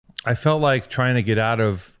I felt like trying to get out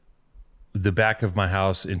of the back of my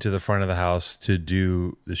house into the front of the house to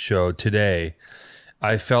do the show today.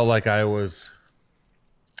 I felt like I was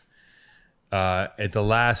at the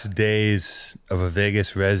last days of a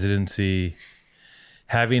Vegas residency,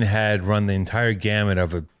 having had run the entire gamut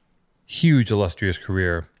of a huge illustrious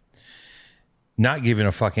career, not giving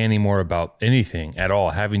a fuck anymore about anything at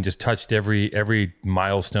all, having just touched every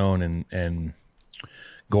milestone and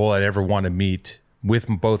goal I'd ever want to meet with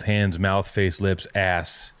both hands, mouth, face, lips,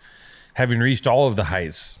 ass, having reached all of the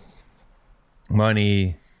heights: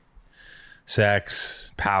 money,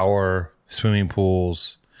 sex, power, swimming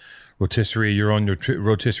pools, rotisserie. You're on your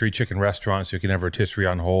rotisserie chicken restaurant, so you can have rotisserie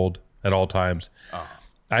on hold at all times.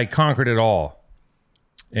 I conquered it all,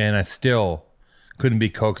 and I still couldn't be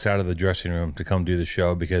coaxed out of the dressing room to come do the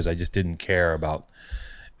show because I just didn't care about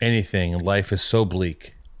anything. Life is so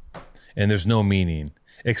bleak, and there's no meaning.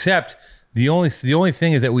 Except the only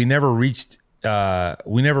thing is that we never reached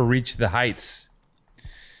the heights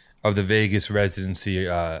of the Vegas residency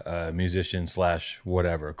musician /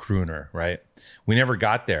 whatever crooner, right? We never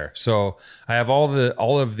got there. So I have all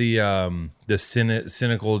of the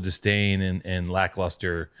cynical disdain and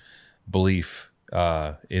lackluster belief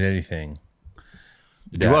in anything.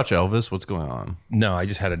 Did you watch Elvis? What's going on? No, I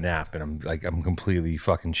just had a nap and I'm completely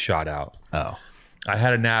fucking shot out. Oh, I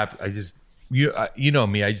had a nap. You know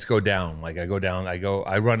me. I just go down. Like I go down. I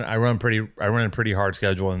run a pretty hard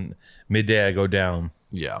schedule, and midday I go down.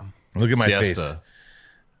 yeah. Look at my face. It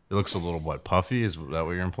looks a little puffy. Is that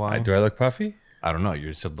what you're implying? Do I look puffy? I don't know.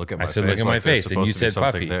 You said look at my face. I said look at my face, and you said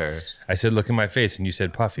puffy. There. I said look at my face, and you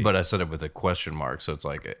said puffy. But I said it with a question mark, so it's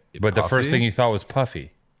like. But the first thing you thought was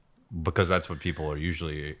puffy. Because that's what people are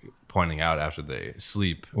usually pointing out after they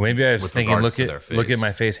sleep. Maybe I was thinking look at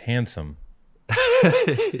my face, handsome.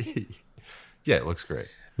 Yeah, it looks great.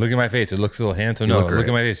 Look at my face. It looks a little handsome. You No, look look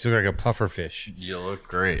at my face. You look like a puffer fish. You look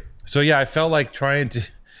great. So yeah, I felt like trying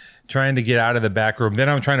to get out of the back room. Then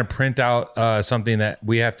I'm trying to print out something that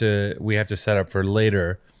we have to set up for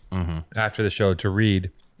later after the show to read.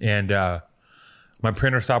 And my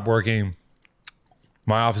printer stopped working.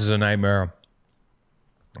 My office is a nightmare.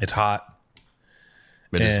 It's hot.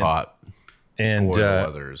 It is hot. And Boy, the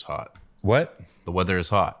weather is hot. What? The weather is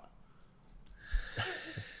hot.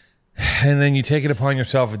 And then you take it upon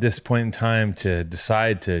yourself at this point in time to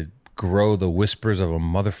decide to grow the whispers of a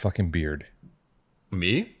motherfucking beard.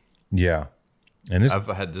 Me? Yeah. And this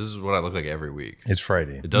is what I look like every week. It's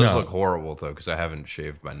Friday. It does look horrible though, because I haven't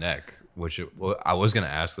shaved my neck. I was going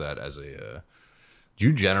to ask that as a. Do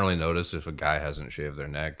you generally notice if a guy hasn't shaved their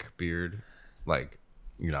neck beard? Like,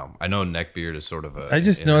 I know neck beard is sort of a. I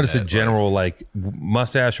just notice a general like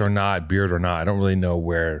mustache or not, beard or not. I don't really know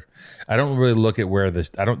where. I don't really look at where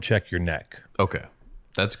this. I don't check your neck. Okay,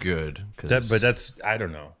 that's good. But that's I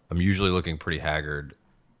don't know. I'm usually looking pretty haggard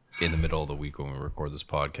in the middle of the week when we record this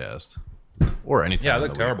podcast, or anytime. Yeah, I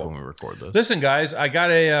look terrible when we record this. Listen, guys, I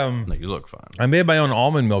got a. No, you look fine. I made my own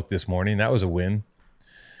almond milk this morning. That was a win.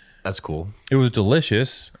 That's cool. It was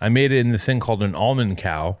delicious. I made it in this thing called an almond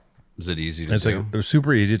cow. Is it easy to do? It was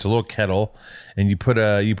super easy. It's a little kettle, and you put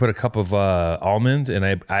a cup of almonds, and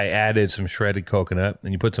I added some shredded coconut,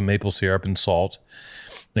 and you put some maple syrup and salt,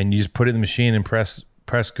 and you just put it in the machine and press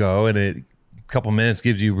go, and a couple minutes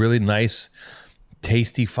gives you really nice,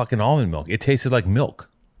 tasty fucking almond milk. It tasted like milk.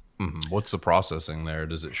 Mm-hmm. What's the processing there?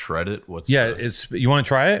 Does it shred it? You want to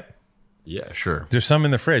try it? Yeah, sure. There's some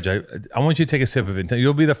in the fridge. I want you to take a sip of it.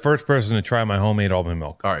 You'll be the first person to try my homemade almond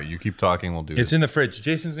milk. All right, you keep talking. We'll do it. It's in the fridge.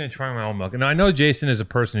 Jason's going to try my almond milk. And I know Jason is a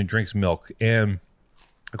person who drinks milk. And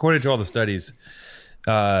according to all the studies,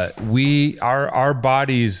 our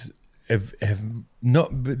bodies have no.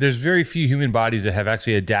 There's very few human bodies that have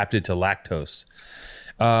actually adapted to lactose.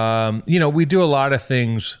 We do a lot of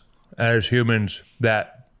things as humans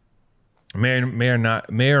that may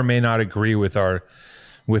or may not agree with our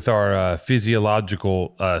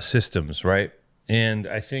physiological systems, right? And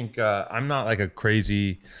I think I'm not like a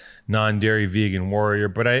crazy non-dairy vegan warrior,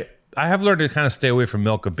 but I have learned to kind of stay away from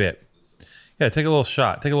milk a bit. Yeah, take a little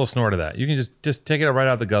shot, take a little snort of that. You can just take it right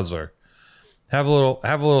out the guzzler. Have a little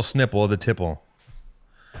snipple of the tipple.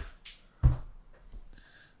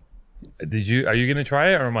 Are you gonna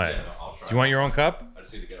try it or am I? Yeah, no, I'll try. Do you want your own cup? I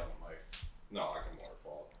just need to get on the mic. No, I can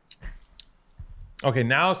waterfall. Okay,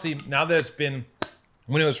 now that it's been.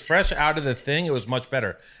 When it was fresh out of the thing, it was much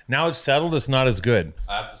better. Now it's settled, it's not as good.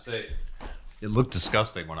 I have to say, it looked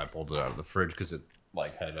disgusting when I pulled it out of the fridge because it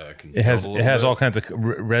had it has all kinds of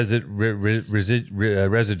residue.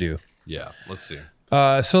 Yeah, let's see.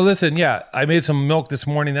 So listen, yeah, I made some milk this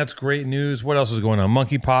morning. That's great news. What else is going on?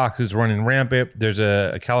 Monkeypox is running rampant. There's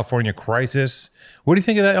a California crisis. What do you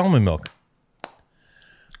think of that almond milk?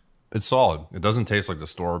 It's solid. It doesn't taste like the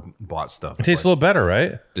store-bought stuff. It tastes a little better,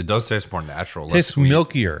 right? It does taste more natural. It tastes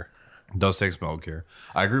milkier. It does taste milkier.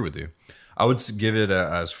 I agree with you. I would give it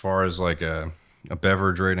as far as like a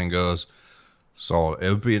beverage rating goes. So it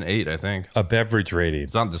would be an 8, I think. A beverage rating.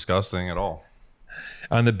 It's not disgusting at all.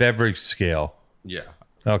 On the beverage scale. Yeah.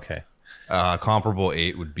 Okay. Comparable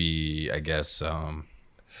 8 would be, I guess,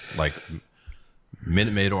 like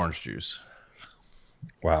Minute Maid orange juice.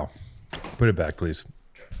 Wow. Put it back, please.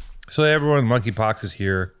 So everyone, monkeypox is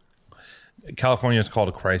here. California is called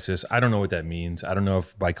a crisis. I don't know what that means. I don't know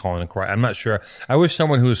if by calling a crisis, I'm not sure. I wish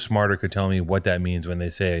someone who is smarter could tell me what that means when they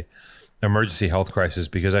say emergency health crisis,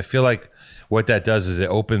 because I feel like what that does is it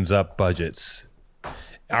opens up budgets.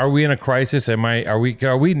 Are we in a crisis? Are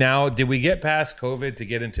we now? Did we get past COVID to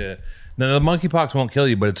get into? No, the monkeypox won't kill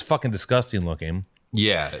you, but it's fucking disgusting looking.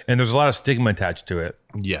 Yeah, and there's a lot of stigma attached to it.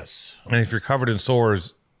 Yes, and if you're covered in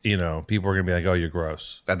sores, you know, people are gonna be like, "Oh, you're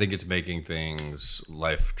gross." I think it's making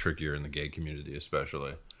life trickier in the gay community,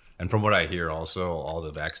 especially. And from what I hear, also all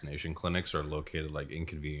the vaccination clinics are located like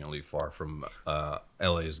inconveniently far from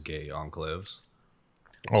LA's gay enclaves.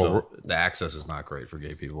 So the access is not great for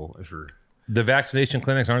gay people. If you're The vaccination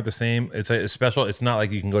clinics aren't the same. It's a special. It's not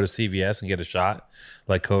like you can go to CVS and get a shot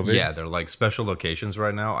like COVID. Yeah, they're like special locations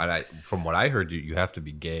right now. And from what I heard, you have to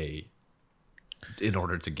be gay in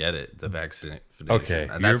order to get it, the vaccination. Okay,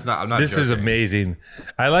 and that's not. I'm not. This joking. is amazing.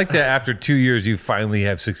 I like that. After 2 years, you finally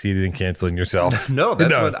have succeeded in canceling yourself. No,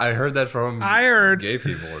 that's what I heard. That from gay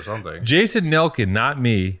people or something. Jason Nelkin, not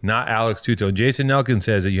me, not Alex Tuto. Jason Nelkin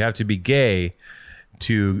says that you have to be gay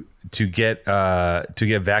to get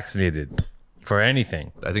vaccinated. For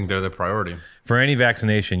anything. I think they're the priority. For any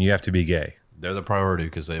vaccination, you have to be gay. They're the priority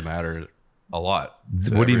because they matter a lot.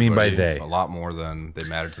 What do you mean by they? A lot more than they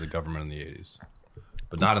mattered to the government in the 80s.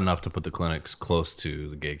 But not enough to put the clinics close to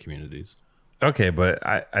the gay communities. Okay, but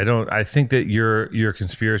I think that your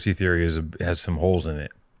conspiracy theory has some holes in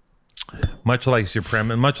it. Much like your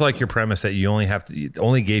premise that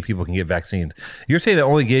only gay people can get vaccines. You're saying that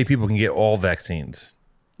only gay people can get all vaccines.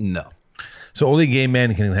 No. So only gay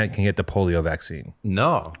men can get the polio vaccine.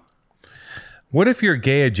 No. What if you're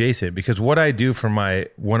gay adjacent? Because what I do for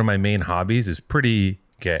one of my main hobbies is pretty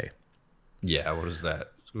gay. Yeah, what is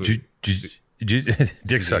that?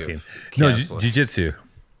 Dick sucking. No, jiu-jitsu.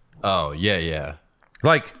 Oh, yeah.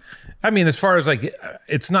 Like, I mean, as far as like,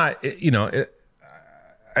 it's not,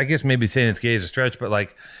 I guess maybe saying it's gay is a stretch, but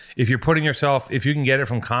like, if you can get it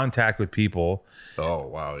from contact with people. Oh,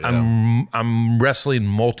 wow. Yeah. I'm wrestling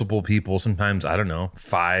multiple people. Sometimes, I don't know,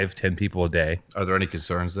 5-10 people a day. Are there any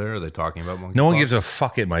concerns there? Are they talking about monkeypox? No one gives a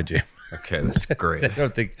fuck at my gym. Okay, that's great. I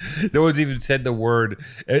don't think no one's even said the word.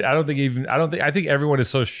 I think everyone is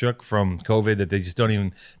so shook from COVID that they just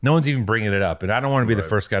no one's even bringing it up. And I don't want to be the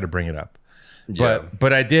first guy to bring it up. Yeah.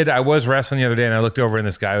 But I was wrestling the other day and I looked over and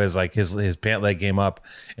this guy was like, his pant leg came up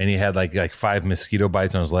and he had like 5 mosquito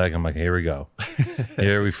bites on his leg. I'm like, here we go.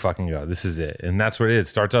 Here we fucking go. This is it. And that's what it is. It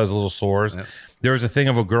starts out as little sores. Yep. There was a thing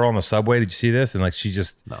of a girl on the subway. Did you see this? And like, she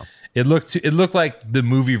just, no. It looked like the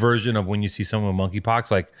movie version of when you see someone with monkeypox.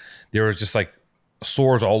 Like there was just like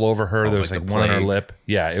sores all over her. There was like one on her lip.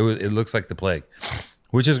 Yeah, it looks like the plague,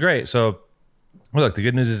 which is great. So look, the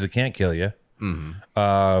good news is it can't kill you.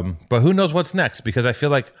 Mm-hmm. But who knows what's next? Because I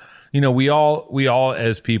feel like, we all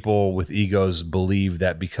as people with egos believe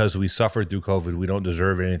that because we suffered through COVID, we don't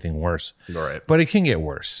deserve anything worse. Right. But it can get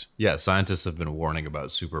worse. Yeah. Scientists have been warning about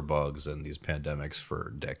superbugs and these pandemics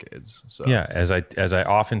for decades. So yeah, as I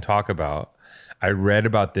often talk about, I read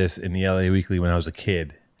about this in the LA Weekly when I was a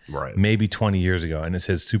kid. Right. Maybe 20 years ago. And it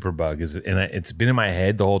says superbug it's been in my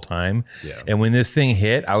head the whole time. Yeah. And when this thing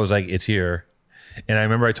hit, I was like, it's here. And I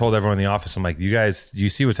remember I told everyone in the office, I'm like, you guys, do you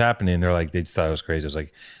see what's happening? And they're like, they just thought it was crazy. I was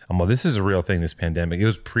like, well, this is a real thing, this pandemic. It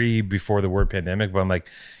was before the word pandemic, but I'm like,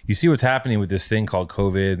 you see what's happening with this thing called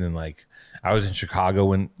COVID? And like, I was in Chicago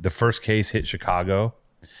when the first case hit Chicago.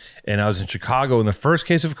 And I was in Chicago when the first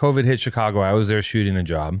case of COVID hit Chicago. I was there shooting a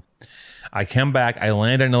job. I came back, I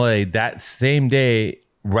landed in LA. That same day,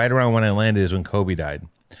 right around when I landed is when Kobe died.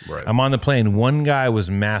 Right. I'm on the plane. One guy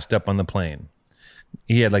was masked up on the plane.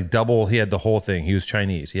 He had he had the whole thing. He was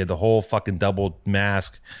Chinese. He had the whole fucking double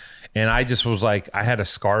mask. And I just was like, I had a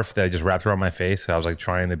scarf that I just wrapped around my face. I was like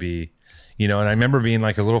trying to be, and I remember being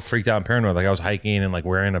like a little freaked out and paranoid. Like I was hiking and like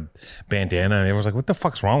wearing a bandana and everyone was like, what the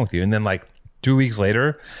fuck's wrong with you? And then like 2 weeks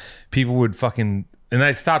later, people would fucking and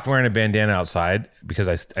I stopped wearing a bandana outside because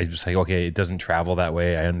I was like, okay, it doesn't travel that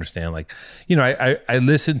way. I understand. Like, I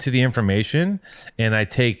listen to the information and I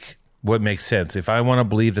take what makes sense. If I want to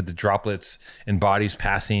believe that the droplets and bodies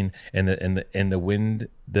passing and the wind,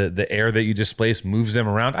 the air that you displace moves them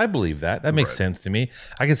around, I believe that. That makes sense to me.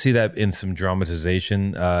 I can see that in some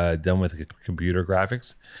dramatization done with computer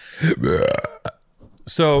graphics.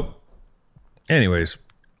 So, anyways,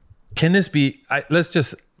 can this be?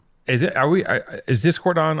 Is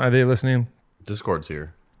Discord on? Are they listening? Discord's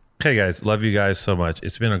here. Okay, guys, love you guys so much.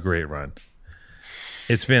 It's been a great run.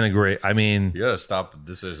 It's been a great. I mean, You gotta stop.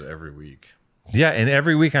 This is every week. yeah, and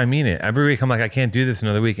every week I mean it. Every week I'm like, I can't do this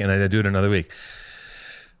another week, and I do it another week.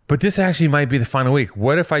 But this actually might be the final week.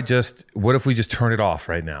 What if we just turn it off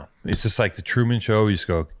right now? It's just like the Truman Show. You just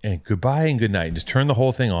go and goodbye and good night, and just turn the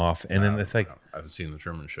whole thing off, and then it's like, I haven't seen the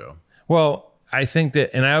Truman Show. well, I think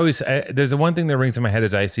that, and there's the one thing that rings in my head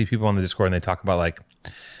is I see people on the Discord and they talk about like,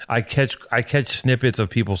 I catch snippets of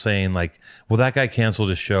people saying like, well, that guy canceled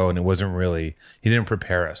his show and it wasn't really, he didn't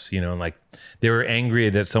prepare us, and like they were angry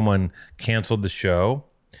that someone canceled the show,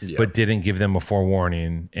 but didn't give them a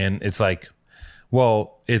forewarning. And it's like,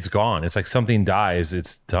 well, it's gone. It's like something dies,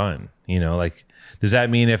 it's done. Like, does that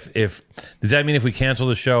mean if we cancel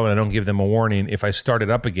the show and I don't give them a warning, if I start it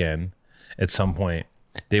up again at some point,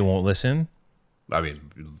 they won't listen? I mean,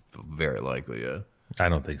 very likely, yeah. I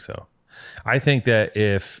don't think so. I think that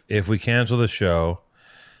if we cancel the show,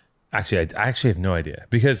 actually, I actually have no idea,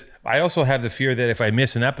 because I also have the fear that if I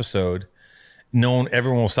miss an episode,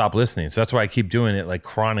 everyone will stop listening. So that's why I keep doing it like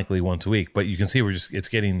chronically once a week. But you can see we're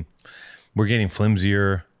getting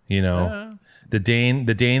flimsier. The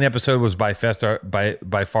Dane episode was by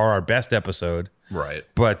far our best episode. Right.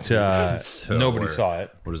 But So nobody saw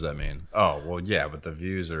it. What does that mean? Oh, well, yeah, but the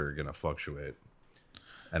views are going to fluctuate.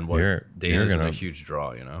 And Dane you're isn't gonna- a huge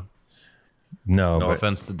draw, No No but,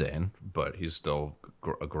 offense to Dane, but he's still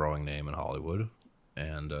a growing name in Hollywood.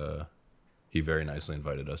 And he very nicely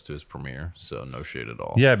invited us to his premiere, so no shade at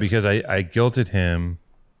all. Yeah, because I guilted him.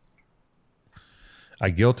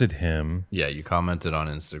 Yeah, you commented on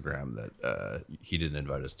Instagram that he didn't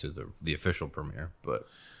invite us to the official premiere, but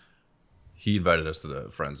he invited us to the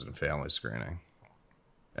friends and family screening.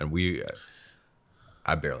 And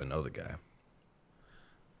I barely know the guy.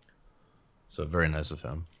 So very nice of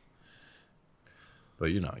him. But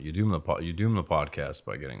you doom the podcast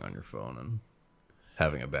by getting on your phone and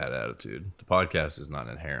having a bad attitude. The podcast is not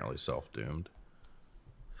inherently self-doomed.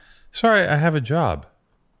 Sorry, I have a job.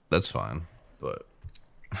 That's fine, but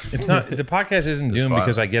It's not. The podcast isn't doomed fine.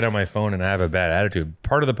 because I get on my phone and I have a bad attitude.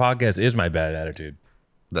 Part of the podcast is my bad attitude.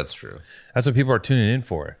 that's true. That's what people are tuning in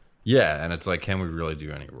for. Yeah, and it's like, can we really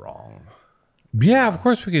do any wrong? Yeah, of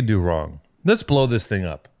course we could do wrong. Let's blow this thing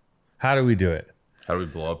up. How do we do it? How do we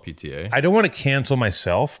blow up PTA? I don't want to cancel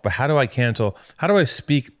myself, but how do I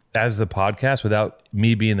speak as the podcast without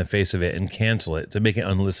me being the face of it and cancel it to make it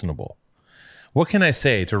unlistenable? What can I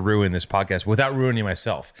say to ruin this podcast without ruining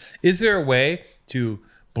myself? Is there a way to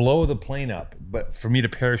blow the plane up, but for me to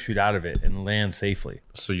parachute out of it and land safely?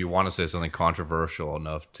 So you want to say something controversial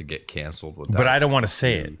enough to get canceled without But I don't want to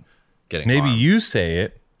say it. getting Maybe harmed? you say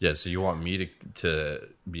it. Yeah, so you want me to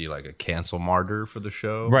be like a cancel martyr for the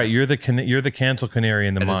show? Right, you're the cancel canary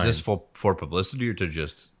in the And mind. is this for publicity or to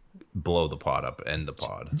just blow the pod up, end the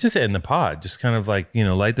pod? Just end the pod. Just kind of like,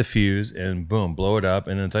 light the fuse and boom, blow it up.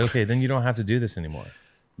 And then it's like, okay, then you don't have to do this anymore.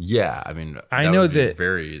 Yeah, I mean, I that know would be that-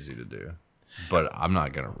 very easy to do, but I'm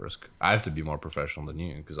not gonna risk. I have to be more professional than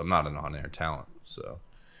you because I'm not an on-air talent. So,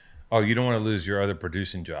 Oh, you don't want to lose your other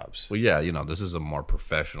producing jobs. well, yeah, this is a more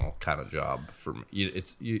professional kind of job for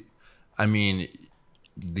me. I mean,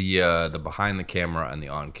 the behind the camera and the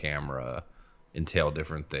on camera entail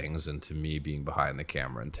different things, and to me, being behind the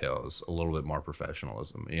camera entails a little bit more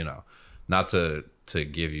professionalism. Not to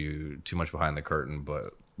give you too much behind the curtain,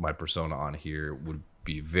 but my persona on here would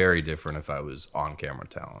be very different if I was on camera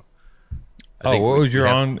talent. Oh, what was your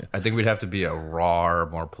on? I think we'd have to be a raw,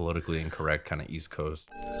 more politically incorrect kind of East Coast.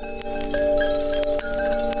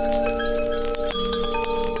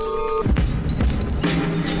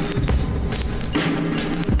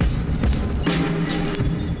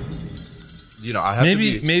 I have to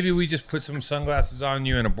be Maybe we just put some sunglasses on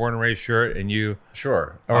you and a born and raised shirt, and you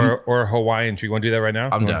sure. or a Hawaiian shirt. You want to do that right now?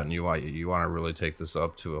 I'm done. You want to really take this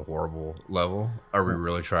up to a horrible level? Are we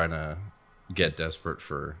really trying to get desperate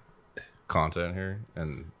for content here?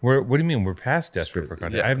 And What do you mean? We're past desperate for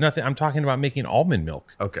content. Yeah. I have nothing. I'm talking about making almond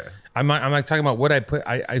milk. okay, I'm like talking about what I put.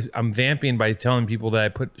 I'm vamping by telling people that I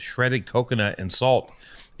put shredded coconut and salt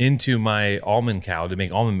into my almond cow to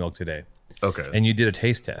make almond milk today. Okay. and you did a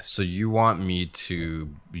taste test. So you want me to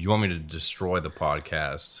destroy the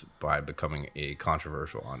podcast by becoming a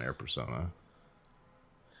controversial on-air persona?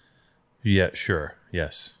 Yeah, sure.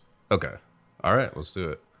 Yes. Okay. All right, let's do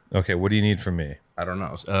it. Okay, what do you need from me? I don't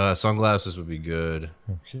know. Sunglasses would be good.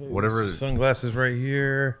 Okay, Whatever. Sunglasses right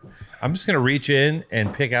here. I'm just going to reach in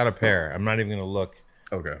and pick out a pair. I'm not even going to look.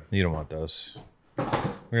 Okay. You don't want those. We're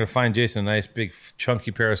going to find Jason a nice, big,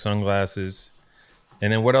 chunky pair of sunglasses.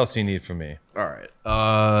 And then what else do you need from me? All right.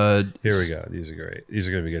 Here we go. These are great. These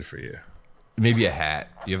are going to be good for you. Maybe a hat.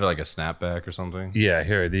 You have like a snapback or something? Yeah,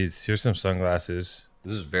 here's some sunglasses.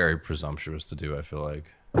 This is very presumptuous to do, I feel like.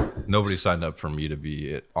 Nobody signed up for me to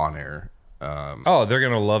be on air. Oh, they're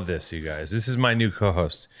going to love this, you guys. This is my new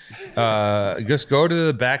co-host. Just go to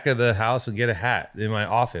the back of the house and get a hat. In my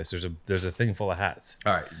office, there's a thing full of hats.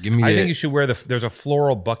 All right. Give me I think you should wear there's a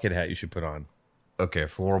floral bucket hat you should put on. Okay,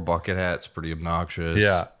 floral bucket hat's pretty obnoxious.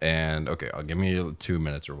 Yeah. And okay, I'll give me 2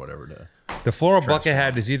 minutes or whatever to. The floral bucket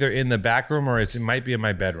hat is either in the back room or it might be in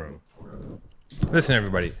my bedroom. Listen,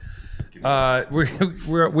 everybody.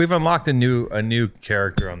 We've unlocked a new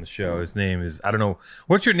character on the show. His name is, I don't know.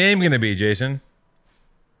 What's your name going to be, Jason?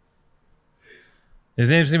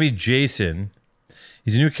 His name's going to be Jason.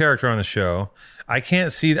 He's a new character on the show. I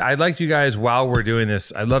can't see. I'd like you guys, while we're doing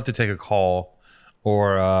this, I'd love to take a call.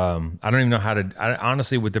 Or I don't even know how to.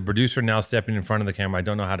 Honestly, with the producer now stepping in front of the camera, I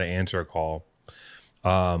don't know how to answer a call.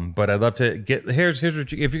 But I'd love to get. Here's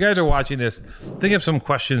what if you guys are watching this, think of some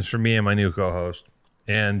questions for me and my new co-host,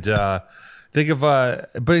 and think of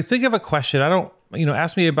a question. I don't,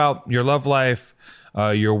 ask me about your love life,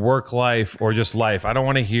 your work life, or just life. I don't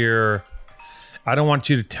want you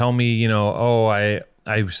to tell me,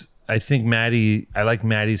 I think I like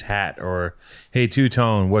Maddie's hat, or hey,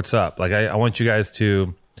 Two-Tone, what's up? Like I want you guys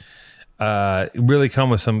to really come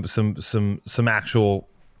with some actual,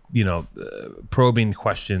 probing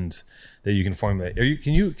questions that you can formulate.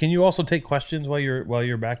 Can you also take questions while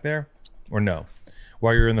you're back there, or no?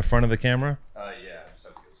 While you're in the front of the camera? Yeah, just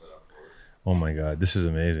have to get set up for it. Oh my God, this is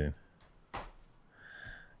amazing.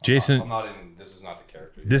 Jason, I'm not in. This is not the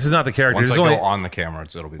character. This is not the character. Once I go on the camera,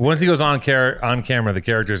 it'll be. Once he goes on camera, the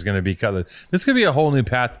character is going to be cut. This could be a whole new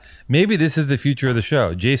path. Maybe this is the future of the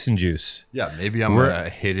show. Jason Juice. Yeah, maybe I'm a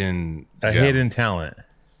hidden talent.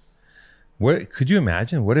 What could you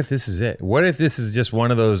imagine? What if this is it? What if this is just one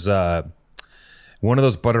of those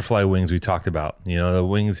butterfly wings we talked about? The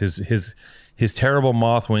wings. His terrible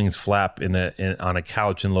moth wings flap on a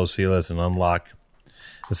couch in Los Feliz and unlock.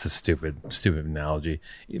 This is stupid analogy.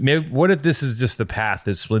 Maybe, what if this is just the path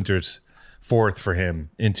that splinters forth for him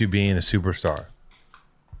into being a superstar?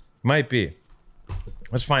 Might be.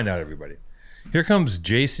 Let's find out, everybody. Here comes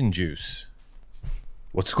Jason Juice.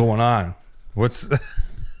 What's going on? What's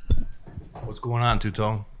going on,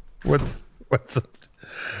 Two-Tone? What's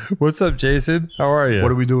up, Jason? How are you?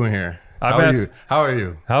 What are we doing here? How are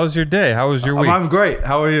you? How's your day? How was your week? I'm great.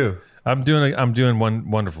 How are you? I'm doing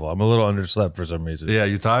wonderful. I'm a little underslept for some reason. Yeah,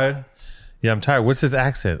 you tired? Yeah, I'm tired. What's this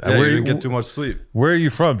accent? Yeah, you didn't get too much sleep. Where are you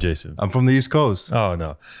from, Jason? I'm from the East Coast. Oh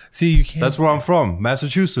no. See, you can't. That's where I'm from,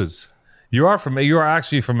 Massachusetts. You are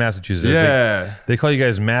actually from Massachusetts. Yeah. They call you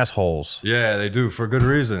guys massholes. Yeah, they do, for good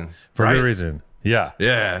reason. Good reason. Yeah.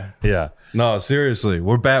 Yeah. No, seriously,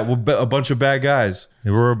 we're bad. We're a bunch of bad guys.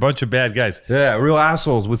 We're a bunch of bad guys. Yeah, real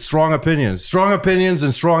assholes with strong opinions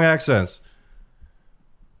and strong accents.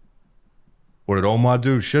 What did Oma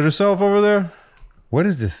do? Shit herself over there? What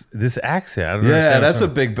is this accent? I don't yeah, understand. That's a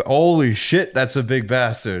big. Holy shit, that's a big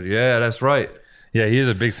bastard. Yeah, that's right. Yeah, he is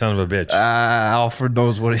a big son of a bitch. Alfred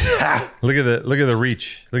knows what he. Look at the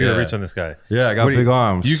reach. Look at the reach on this guy. Yeah, I got big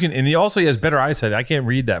arms. And he also has better eyesight. I can't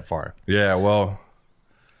read that far. Yeah, well,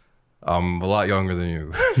 I'm a lot younger than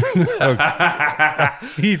you.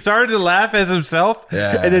 He started to laugh as himself,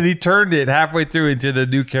 and then he turned it halfway through into the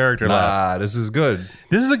new character laugh. This is good.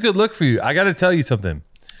 This is a good look for you. I got to tell you something.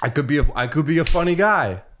 I could be a funny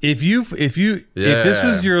guy. If this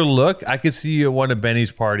was your look, I could see you at one of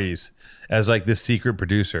Benny's parties as like this secret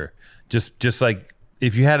producer. Just like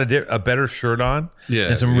if you had a better shirt on,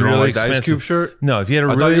 and some really expensive Ice Cube shirt. No, if you had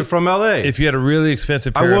I thought you were from LA. If you had a really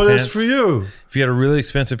expensive pair I wore of pants, this for you. If you had a really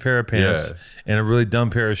expensive pair of pants and a really dumb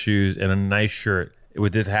pair of shoes and a nice shirt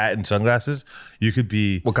with this hat and sunglasses, you could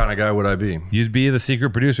be. What kind of guy would I be? You'd be the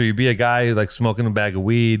secret producer. You'd be a guy who, like, smoking a bag of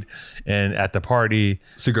weed and at the party.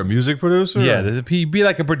 Secret music producer? Yeah, you'd be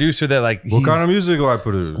like a producer that, like. What kind of music do I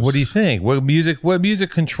produce? What do you think? What music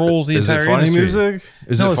controls the entire industry? Is it funny music?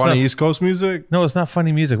 Is it funny East Coast music? No, it's not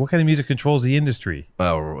funny music. What kind of music controls the industry?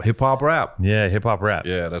 Hip hop rap. Yeah, hip hop rap.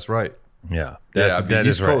 Yeah, that's right. Yeah, that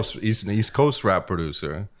is East Coast, East Coast rap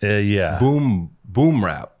producer. Yeah. Boom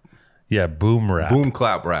rap. Yeah, boom rap. Boom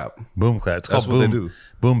clap rap. Boom clap. It's That's called what they boom, do.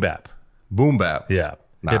 boom bap. Boom bap. Yeah.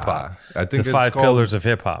 Nah, Hip hop. I think the it's 5 called- pillars of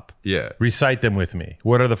hip hop. Yeah. Recite them with me.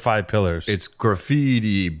 What are the 5 pillars? It's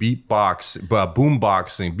graffiti, beatbox,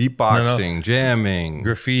 boomboxing, beatboxing, jamming.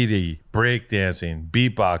 graffiti, breakdancing,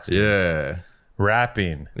 beatboxing, Yeah.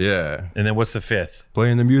 rapping. Yeah. And then what's the 5th?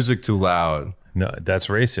 Playing the music too loud. No, that's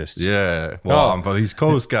racist. Yeah. Well, Oh. I'm an East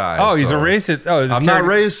Coast guy. Oh, he's a so- racist. Oh, this I'm not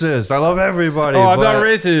character- racist. I love everybody. Oh, I'm but, not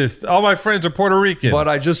racist. All my friends are Puerto Rican. But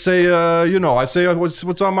I just say, I say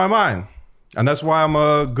what's on my mind. And that's why I'm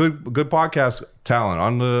a good podcast talent,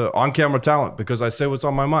 on camera talent, because I say what's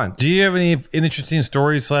on my mind. Do you have any interesting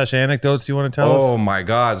stories / anecdotes you want to tell Oh us? my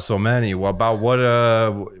God, so many. Well, about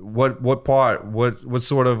what part, what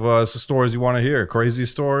sort of stories you want to hear? Crazy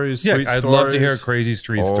stories? Yeah, Street I'd stories? love to hear a crazy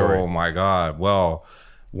street story. Oh my God. Well,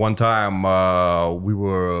 one time we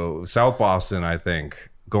were South Boston, I think,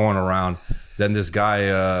 going around. Then this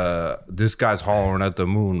guy's hollering at the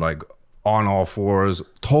moon, like on all fours,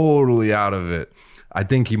 totally out of it. I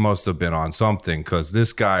think he must have been on something, because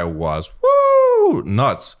this guy was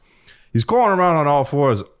nuts. He's going around on all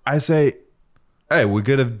fours. I say, hey, we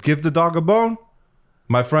gonna give the dog a bone?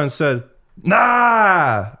 My friend said,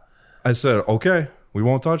 nah. I said, okay, we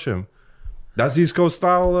won't touch him. That's East Coast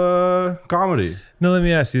style comedy. Now, let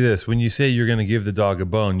me ask you this. When you say you're going to give the dog a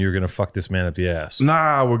bone, you're going to fuck this man up the ass.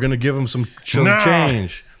 Nah, we're gonna give him some Nah.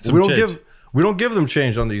 change. Some we don't change. we don't give them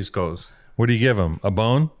change on the East Coast. What do you give him? A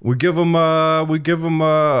bone? We give them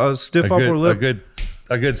a stiff upper lip.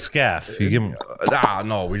 A good scaff. You give him,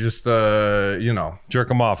 No, we just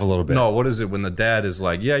jerk him off a little bit. No, what is it when the dad is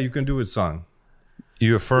like, yeah, you can do it, son.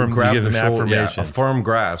 You affirm, you Grab give the him shoulder, yeah, affirmations. a firm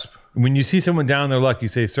grasp. When you see someone down on their luck, you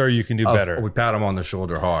say, sir, you can do better. We pat him on the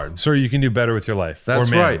shoulder hard. Sir, you can do better with your life. That's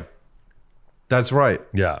Or man. right. That's right.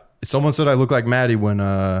 Yeah. Someone said I look like Maddie when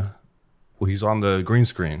he's on the green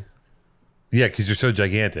screen. Yeah, because you're so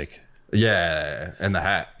gigantic. Yeah, and the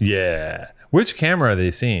hat. Yeah. Which camera are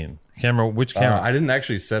they seeing? Which camera? I didn't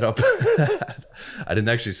actually set up. I didn't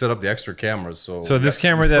actually set up the extra cameras. So this we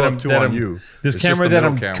camera still that have I'm two that on I'm you. this It's just camera the that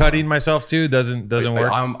middle I'm camera. cutting myself to doesn't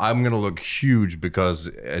work. I'm gonna look huge because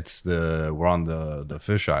we're on the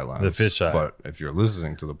fisheye lens. The fisheye. But if you're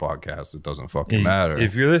listening to the podcast, it doesn't fucking matter.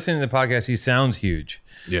 If you're listening to the podcast, he sounds huge.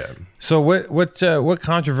 Yeah. So what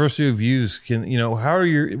controversial views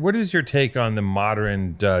what is your take on the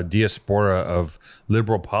modern diaspora of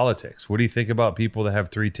liberal politics? What do you think about people that have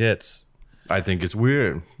 3 tits? I think it's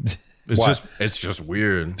weird. It's just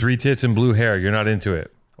weird. 3 tits and blue hair. You're not into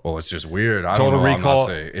it. Oh, it's just weird. I Total don't know. Recall.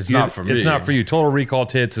 It's not for me. It's not for you. Total Recall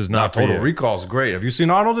tits is not for Total you. Recall's great. Have you seen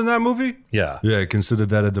Arnold in that movie? Yeah. Yeah, consider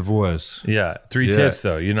that a divorce. Yeah. 3 Yeah. tits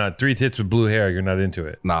though. You're not 3 tits with blue hair. You're not into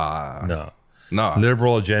it. Nah. No.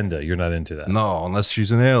 Liberal agenda. You're not into that. No, unless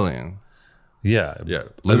she's an alien. Yeah. Yeah.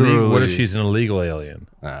 Literally. What if she's an illegal alien?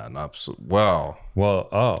 Well,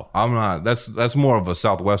 Well, I'm not. That's more of a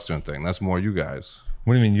Southwestern thing. That's more you guys.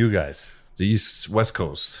 what do you mean, you guys? The West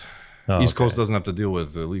Coast. Oh, East okay. Coast doesn't have to deal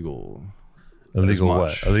with illegal Illegal what?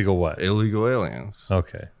 much. Illegal what? illegal aliens.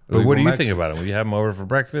 Okay. But Illegal what do you think Mexican. about them? Will you have them over for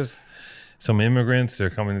breakfast? Some immigrants, they're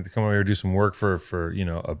coming to come over here to do some work for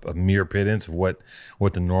a mere pittance of what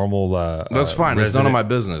the normal That's fine. It's none resident- of my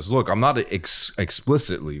business. Look, I'm not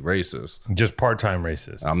explicitly racist. just part-time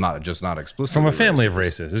racist. I'm not explicitly From a family of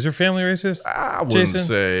racist. racists. Is your family racist? I wouldn't Jason?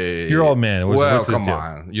 say You're old man. What's this come deal?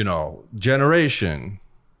 on. Generation.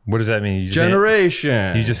 What does that mean?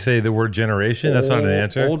 Generation. You just say the word generation? That's not an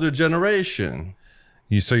answer? Older generation.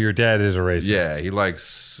 So your dad is a racist? Yeah, he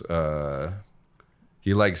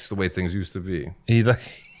likes the way things used to be. He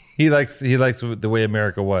likes the way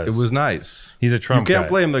America was. It was nice. He's a Trump You can't guy.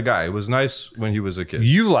 blame the guy. It was nice when he was a kid.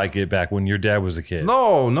 You like it back when your dad was a kid.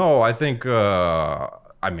 No. I think. We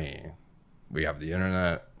have the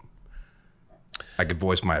internet. I could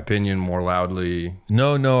voice my opinion more loudly.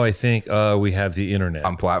 No. I think we have the internet.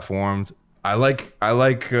 I'm platformed. I like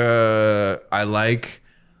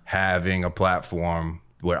having a platform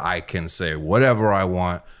where I can say whatever I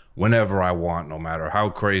want, whenever I want, no matter how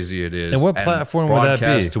crazy it is. And what platform would that be?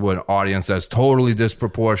 Broadcast to an audience that's totally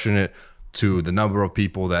disproportionate to the number of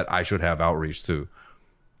people that I should have outreach to.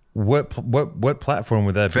 What platform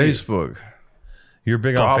would that be? Facebook. You're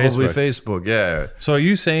big on Probably Facebook. Facebook, yeah. So are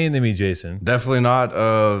you saying to me, Jason? Definitely not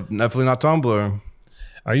Tumblr.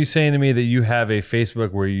 Are you saying to me that you have a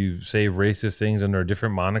Facebook where you say racist things under a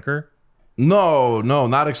different moniker? No,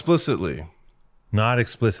 not explicitly. Not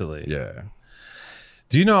explicitly. Yeah.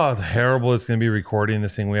 Do you know how terrible it's going to be recording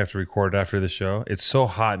this thing we have to record after the show? It's so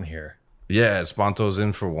hot in here. Yeah, Sponto's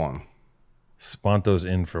in for one. Sponto's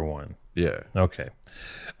in for one. Yeah. Okay.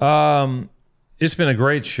 It's been a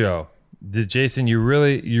great show. Jason, you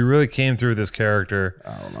really came through this character.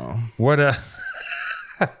 I don't know. What a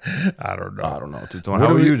I don't know. I don't know. Two-Tone.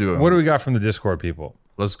 How are you doing? What do we got from the Discord people?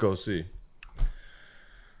 Let's go see.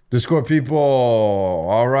 Discord people.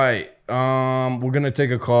 All right. We're gonna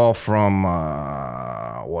take a call from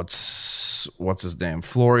what's his name?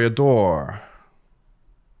 Floriador.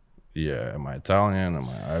 Yeah. Am I Italian? Am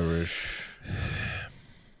I Irish?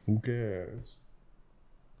 Who cares?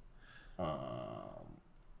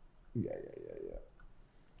 Yeah.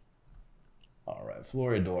 All right,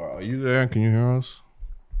 Floriador, are you there? Can you hear us?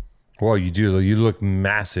 Well, you do. You look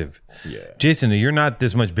massive. Yeah. Jason, you're not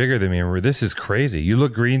this much bigger than me. This is crazy. You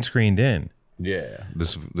look green screened in. Yeah.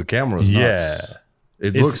 The camera's nuts. Yeah.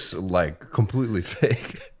 It looks like completely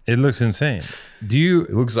fake. It looks insane. It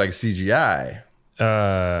looks like CGI.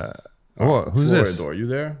 Who's this? Floriador, you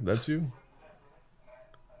there? That's you?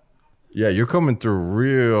 Yeah, you're coming through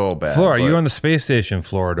real bad. Flora, you on the space station,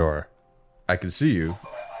 Floridor. I can see you.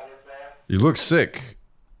 You look sick.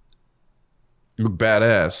 You look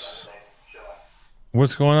badass.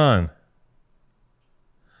 What's going on?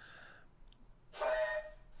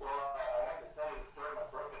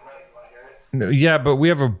 No, yeah, but we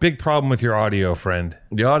have a big problem with your audio, friend.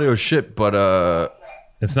 The audio's shit, but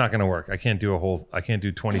it's not gonna work. I can't do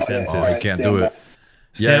 20 sentences. I can't do it.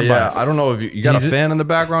 Stand by. I don't know if you got a fan in the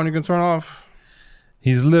background you can turn off.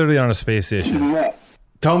 He's literally on a space station.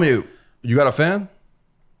 Tell me, you got a fan?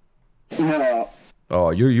 No. Oh,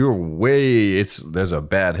 you're way. There's a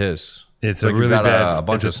bad hiss. It's like a really bad. A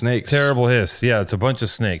bunch of snakes. Terrible hiss. Yeah, it's a bunch of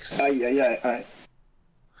snakes. Yeah.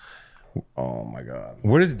 Oh my god.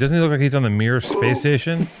 Doesn't he look like he's on the Mir space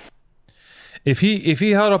station? If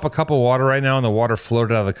he held up a cup of water right now and the water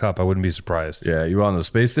floated out of the cup, I wouldn't be surprised. Yeah, you on the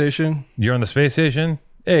space station? You're on the space station?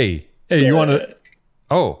 Hey, you want to?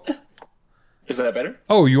 Oh. Is that better?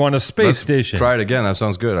 Oh, you on a space station? Try it again. That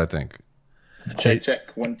sounds good. I think.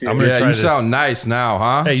 Check. 1, 2. You sound nice now,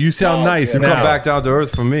 huh? Hey, you sound nice now. Come back down to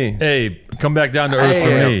earth for me. Hey, come back down to earth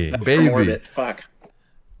for me, baby. Fuck.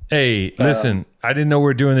 Hey, listen. I didn't know we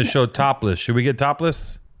were doing this show topless. Should we get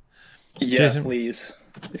topless? Yeah, Jason? Please,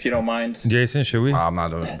 if you don't mind. Jason, should we? I'm not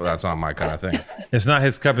doing it, but that's not my kind of thing. It's not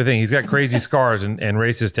his cup of thing. He's got crazy scars and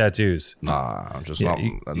racist tattoos. Nah, I'm just not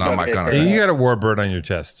my kind of You thing. got a warbird on your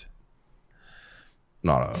chest.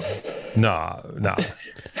 No.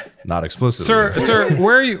 Not explicitly. Sir,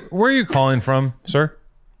 where are you calling from, sir?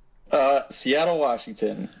 Seattle,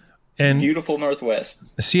 Washington. And Beautiful Northwest.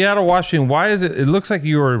 Seattle, Washington. Why is it? It looks like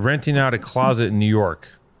you were renting out a closet in New York.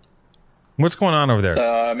 What's going on over there?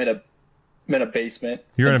 I'm in a basement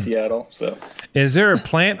in Seattle. So, is there a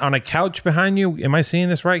plant on a couch behind you? Am I seeing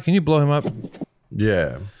this right? Can you blow him up?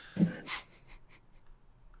 Yeah.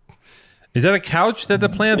 Is that a couch that the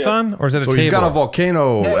plant's on, or is that a table? He's got a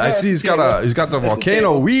volcano. No, I see he's got the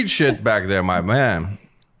volcano table. weed shit back there, my man.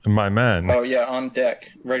 My man. Oh yeah, on deck,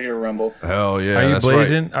 ready to rumble. Hell yeah. Are you that's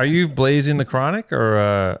blazing? Right. Are you blazing the chronic, or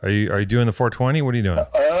are you doing the 420? What are you doing?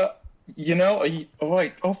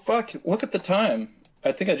 Oh fuck! Look at the time.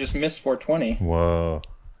 I think I just missed 420. Whoa,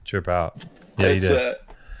 trip out. Yeah, you did.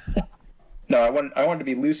 No, I wanted to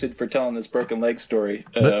be lucid for telling this broken leg story.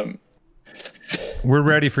 We're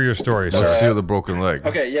ready for your story. Let's hear the broken leg.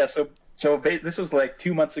 Okay, yeah. So this was like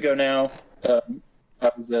 2 months ago now. I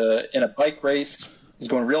was in a bike race. I was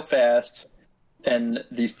going real fast, and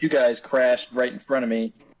these two guys crashed right in front of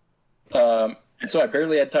me. And so I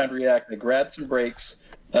barely had time to react. I grabbed some brakes.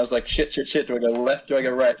 And I was like, shit. Do I go left? Do I go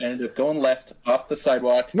right? I ended up going left off the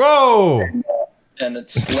sidewalk. Whoa! And it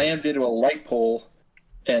slammed into a light pole,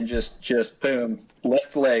 and just boom,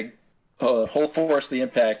 left leg, whole force of the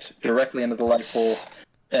impact directly into the light pole.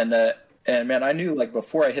 And man, I knew like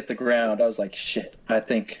before I hit the ground, I was like, shit. I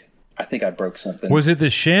think I broke something. Was it the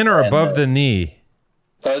shin or above the knee?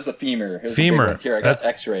 That was the femur. It was femur. The big one. Here, I got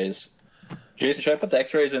X-rays. Jason, should I put the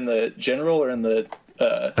X-rays in the general or in the?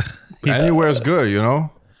 Anywhere's good, you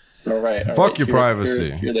know. All right. Fuck your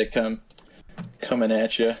privacy. Here they come, coming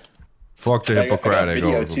at you. Fuck the Hippocratic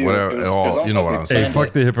oath. Whatever. You know what I'm saying. Hey,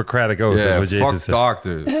 fuck the Hippocratic oath. Yeah, is what Jason fuck said.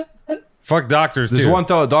 doctors. Fuck doctors. There's too. one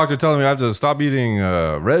doctor telling me I have to stop eating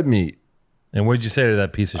red meat. And what did you say to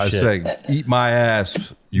that piece of shit? I said, "Eat my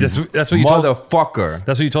ass, you that's what you told motherfucker."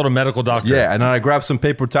 That's what you told a medical doctor. Yeah, and then I grabbed some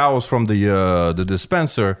paper towels from the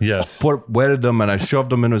dispenser. Yes. Wetted them and I shoved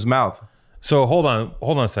them in his mouth. So hold on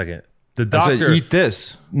a second. The doctor I said, "Eat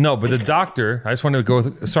this." No, but the doctor. I just want to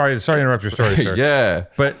go. Sorry to interrupt your story, sir. Yeah.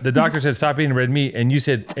 But the doctor said stop eating red meat, and you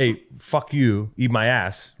said, "Hey, fuck you, eat my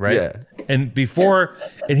ass," right? Yeah. And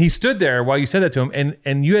he stood there while you said that to him,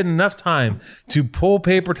 and you had enough time to pull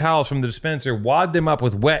paper towels from the dispenser, wad them up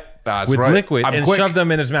with liquid, I'm and quick. shove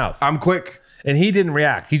them in his mouth. I'm quick. And he didn't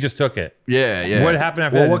react. He just took it. Yeah. What happened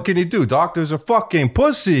after well, that? what can he do? Doctors are fucking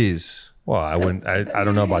pussies. Well, I wouldn't. I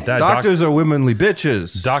don't know about that. Doctors are womanly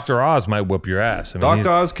bitches. Dr. Oz might whoop your ass. I mean, Dr.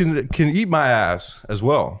 Oz can eat my ass as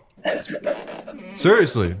well.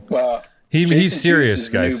 Seriously. Wow. He's serious, Juice's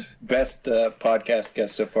guys. new best podcast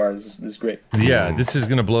guest so far. This is great. Yeah, this is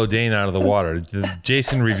gonna blow Dane out of the water.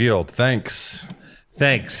 Jason revealed. Thanks.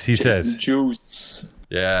 Thanks, he says. Juice.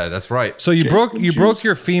 Yeah, that's right. So you Jason broke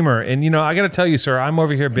your femur, and I got to tell you, sir, I'm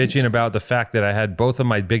over here bitching about the fact that I had both of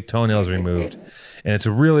my big toenails removed, and it's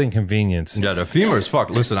a real inconvenience. Yeah, the femur's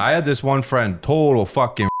fucked. Listen, I had this one friend, total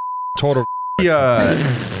fucking. Total. He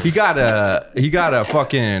got a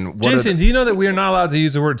fucking. Jason, do you know that we are not allowed to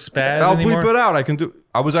use the word spaz I'll anymore? bleep it out.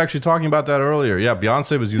 I was actually talking about that earlier. Yeah,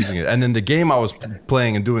 Beyonce was using it, and then the game I was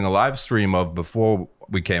playing and doing a live stream of before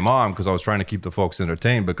we came on because I was trying to keep the folks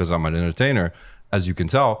entertained because I'm an entertainer, as you can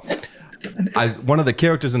tell. One of the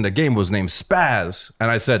characters in the game was named Spaz,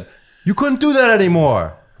 and I said, "You couldn't do that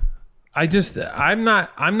anymore." I'm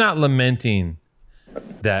not lamenting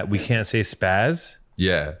that we can't say spaz,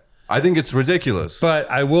 Yeah, I think it's ridiculous.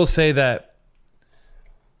 but I will say that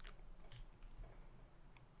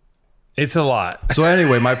it's a lot. So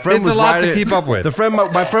anyway, my friend It's was a lot to riding, keep up with.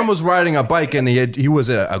 My friend was riding a bike, and he was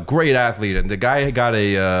a great athlete, and the guy had got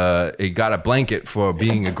a blanket for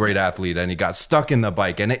being a great athlete, and he got stuck in the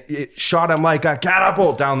bike, and it shot him like a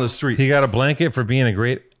catapult down the street. He got a blanket for being a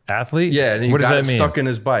great athlete? Yeah, and he what does got that mean? stuck in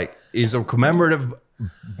his bike. It's a commemorative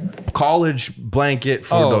college blanket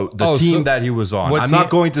for the team so that he was on. what I'm team- not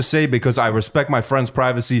going to say because I respect my friend's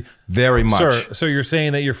privacy very much. Sir, so you're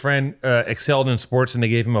saying that your friend excelled in sports and they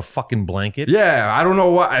gave him a fucking blanket? Yeah, I don't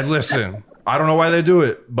know why. Listen, I don't know why they do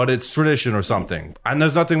it, but it's tradition or something. And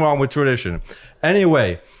there's nothing wrong with tradition.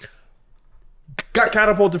 Anyway, got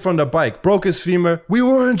catapulted from the bike, broke his femur. We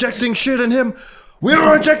were injecting shit in him. We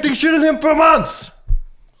were injecting shit in him for months.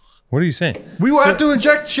 What are you saying? We had to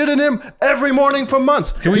inject shit in him every morning for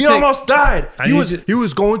months. He take- almost died. need He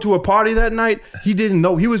was going to a party that night. He didn't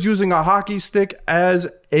know. He was using a hockey stick as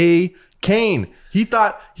a cane. He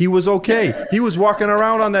thought he was okay. He was walking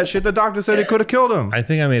around on that shit. The doctor said it could have killed him. I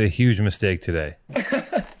think I made a huge mistake today.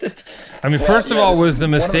 I mean, first of all, was the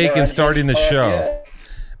mistake in starting the show.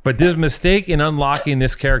 But this mistake in unlocking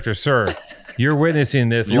this character, sir, you're witnessing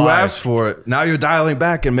this You live. asked for it. Now you're dialing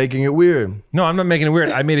back and making it weird. No, I'm not making it weird.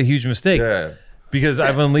 I made a huge mistake. Yeah. Because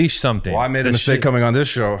I've unleashed something. Well, I made a that mistake should- coming on this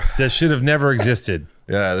show. that should have never existed.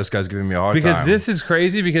 Yeah, this guy's giving me a hard Because time. this is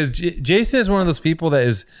crazy because Jason is one of those people that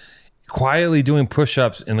is quietly doing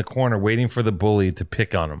push-ups in the corner waiting for the bully to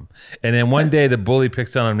pick on him. And then one day the bully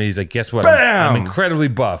picks on him and he's like, guess what? Bam! I'm incredibly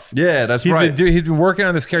buff. Yeah, that's He's right. He's been working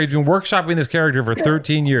on this character. He's been workshopping this character for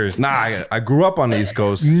 13 years. Nah, I grew up on the East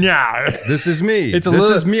Coast. Nah. This is me. It's a this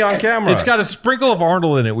little- is me on camera. It's got a sprinkle of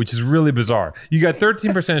Arnold in it, which is really bizarre. You got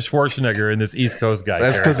 13% Schwarzenegger in this East Coast guy.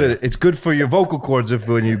 That's because character. it's good for your vocal cords. If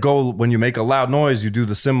when you make a loud noise, you do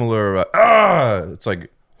the similar it's like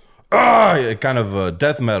kind of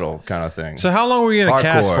death metal kind of thing. So how long were you in a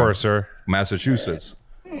cast Hardcore. for, sir? Massachusetts.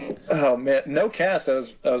 Oh man, no cast. I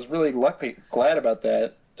was really glad about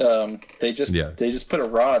that. They just put a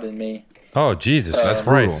rod in me. Oh, Jesus That's Christ.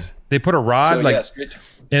 brutal. They put a rod, So like, yeah, straight,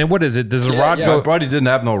 and what is it? Does the Yeah, rod yeah. go? My buddy didn't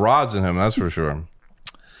have no rods in him. That's for sure.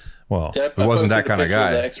 Well, yep, It I wasn't posted that the kind of picture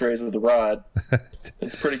guy. The X-rays of the rod.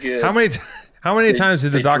 It's pretty good. how many times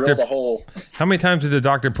did the They doctor? drilled a hole. How many times did the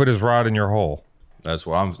doctor put his rod in your hole? That's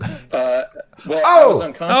what I'm. Well, I was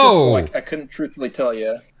unconscious, Oh! so I couldn't truthfully tell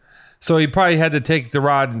you. So he probably had to take the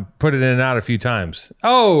rod and put it in and out a few times.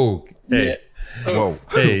 Oh, hey, Yeah. Whoa.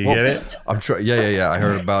 hey, you Whoa. get it? I'm trying. Yeah. I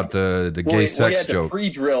heard about the gay Well, he sex had to joke.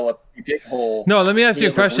 pre-drill a big hole. No, let me ask Be you a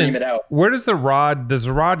able to question. ream it out. Where does the rod? Does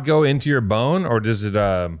the rod go into your bone, or does it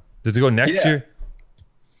go next to Yeah. you?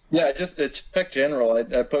 Yeah, just check general.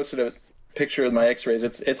 I posted a picture of my X-rays.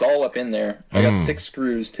 It's all up in there. I got 6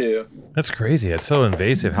 screws too. That's crazy. That's so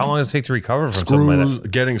invasive. How long does it take to recover from something like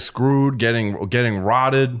Screws, getting screwed, getting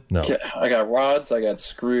rotted. that? No. Yeah, I got rods. I got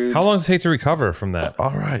screws. How long does it take to recover from that?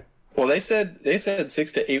 All right. Well, they said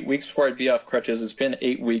 6 to 8 weeks before I'd be off crutches. It's been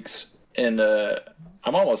 8 weeks, and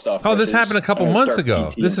I'm almost off. Oh, this crutches. happened a couple I'm gonna months start ago.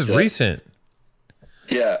 PT This is instead. recent.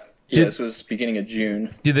 Yeah, Did- this was beginning of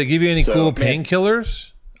June. Did they give you any So, cool man- painkillers?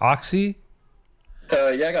 Oxy? Yeah,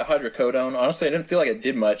 I got hydrocodone. Honestly, I didn't feel like I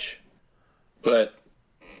did much, but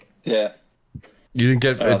yeah, You didn't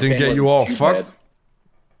get the it. Didn't pain get you wasn't all too fucked.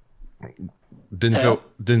 bad.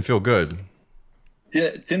 Didn't feel good.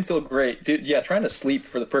 Didn't feel great. Dude, yeah, trying to sleep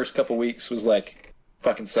for the first couple weeks was like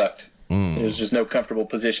fucking sucked. There was just no comfortable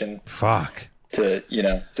position Fuck. to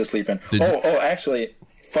sleep in. Actually,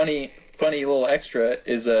 funny little extra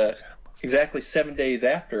is exactly 7 days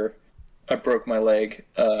after I broke my leg.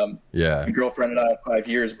 Yeah. My girlfriend and I, 5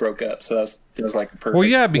 years, broke up. So that was like a perfect. Well,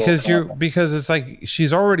 yeah, because little because it's like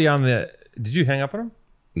she's already on the. Did you hang up on him?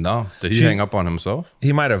 No, did he hang up on himself?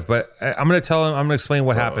 He might have, but I'm going to tell him. I'm going to explain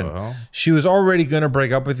what happened. She was already going to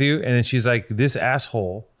break up with you, and then she's like, "This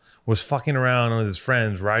asshole was fucking around with his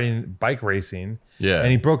friends, riding bike racing, Yeah.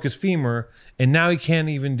 and he broke his femur, and now he can't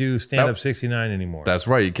even do stand up 69 anymore." That's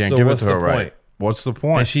right. You can't So give it what's to her, the right? point? What's the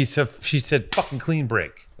point? And she said, "Fucking clean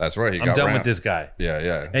break. That's right. He I'm got done ran- with this guy." Yeah,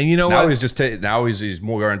 yeah. And you know now what? he's just now he's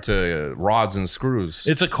more into rods and screws.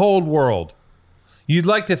 It's a cold world. You'd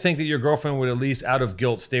like to think that your girlfriend would at least, out of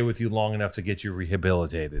guilt, stay with you long enough to get you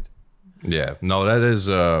rehabilitated. Yeah, no, that is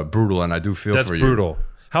brutal, and I do feel That's for you. brutal.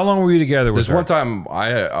 How long were you together with There's her? one time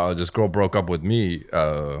this girl broke up with me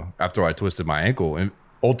after I twisted my ankle, and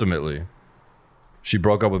ultimately, she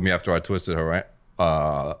broke up with me after I twisted her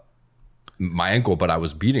my ankle, but I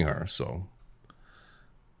was beating her, so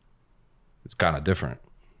it's kind of different.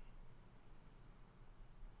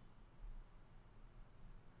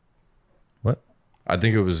 What? I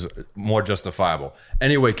think it was more justifiable.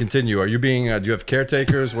 Anyway, continue. Are you being? Do you have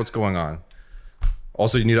caretakers? What's going on?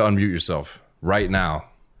 Also, you need to unmute yourself right now.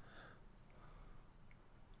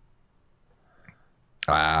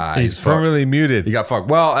 He's permanently muted. He got fucked.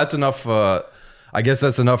 Well, that's enough. I guess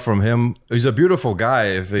that's enough from him. He's a beautiful guy.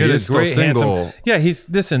 If he is still single, handsome. Yeah,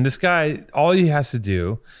 listen. This guy, all he has to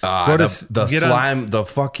do, the slime,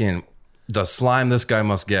 the slime this guy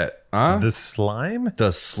must get, huh? The slime,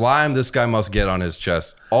 the slime this guy must get on his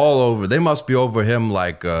chest, all over. They must be over him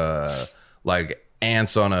like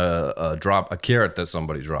ants on a carrot that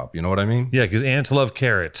somebody dropped. You know what I mean? Yeah, because ants love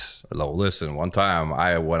carrots. Listen, one time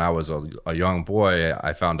when I was a young boy,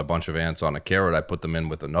 I found a bunch of ants on a carrot. I put them in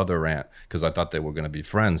with another ant because I thought they were going to be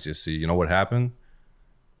friends. You see, you know what happened?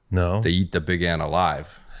 No, They eat the big ant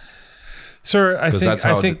alive. Sir, I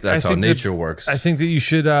think that's how nature works. I think that you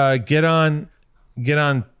should get on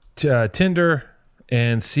Tinder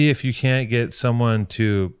and see if you can't get someone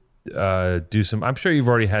to do some. I'm sure you've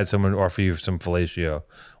already had someone offer you some fellatio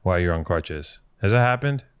while you're on crutches. Has that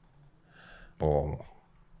happened? Oh,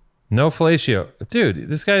 no fellatio, dude.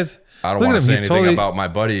 This guy's. I don't want to say anything about my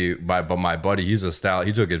buddy, but my buddy, he's a stout.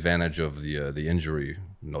 He took advantage of the injury,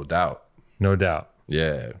 no doubt. No doubt.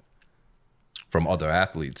 Yeah. From other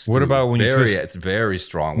athletes. What about when it's very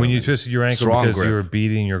strong. When you twisted your ankle because you were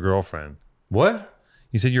beating your girlfriend? What?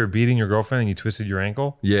 You said you were beating your girlfriend and you twisted your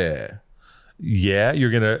ankle? Yeah. Yeah,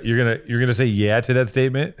 you're gonna say yeah to that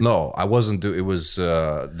statement? No, I wasn't. It was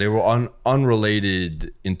they were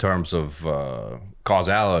unrelated in terms of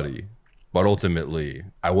causality, but ultimately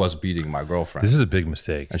I was beating my girlfriend. This is a big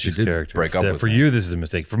mistake, and she did break up with for me. You, this is a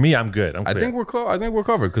mistake. For me, I'm good. I think we're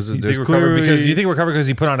covered because you think we're covered because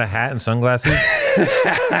you put on a hat and sunglasses.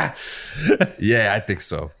 Yeah, I think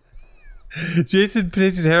so. Jason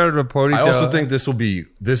puts his hair in a ponytail. I also think this will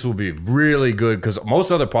be really good because most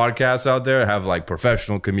other podcasts out there have like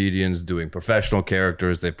professional comedians doing professional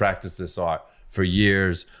characters. They practice this art for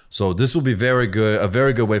years, so this will be very good. A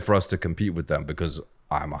very good way for us to compete with them because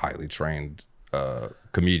I'm a highly trained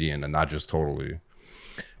comedian and not just totally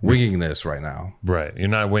winging this right now. Right, you're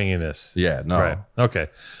not winging this. Yeah, no. Right. Okay.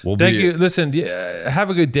 Thank you. Listen, have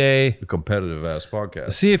a good day. A competitive ass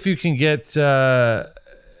podcast. See if you can get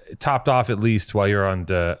topped off at least while you're on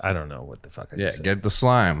I don't know what the fuck I just said. Get the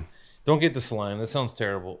slime. Don't get the slime. That sounds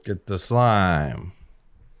terrible. Get the slime.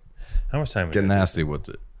 How much time? Get nasty with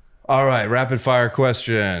it. All right, rapid fire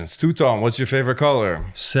questions. Two-tone, what's your favorite color?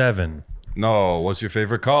 7. No, what's your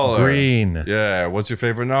favorite color? Green. Yeah, what's your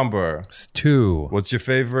favorite number? It's 2. What's your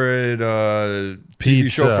favorite TV Pizza.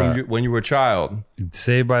 show from when you were a child?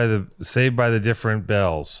 Saved by the Different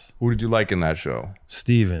Bells. Who did you like in that show?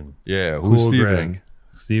 Steven. Yeah, who's Steven? Greg.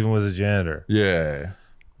 Steven was a janitor. Yeah.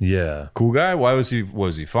 Yeah. Cool guy? Why was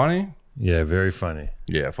he funny? Yeah, very funny.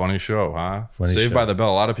 Yeah, funny show, huh? Funny Saved show. by the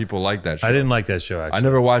Bell. A lot of people like that show. I didn't like that show, actually. I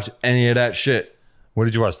never watched any of that shit. What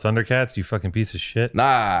did you watch? Thundercats? You fucking piece of shit.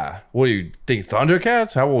 Nah. What do you think?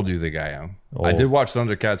 Thundercats? How old do you think I am? Old. I did watch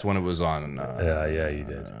Thundercats when it was on. Yeah, you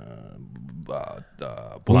did.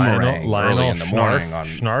 Boomerang Lionel early in the morning.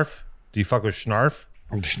 Schnarf? Do you fuck with Schnarf?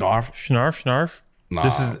 Schnarf? Nah.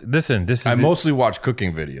 This is. I mostly watch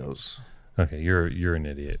cooking videos. Okay, you're an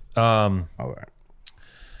idiot. All right.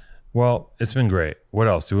 Well, it's been great. What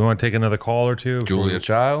else? Do we want to take another call or two? Julia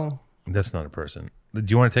Child? That's not a person. Do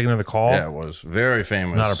you want to take another call? Yeah, it was very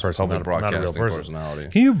famous. Not a person. Public not a real broadcasting person. personality.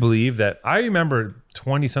 Can you believe that? I remember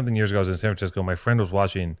 20-something years ago, I was in San Francisco. My friend was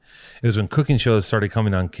watching. It was when cooking shows started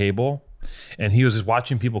coming on cable. and he was just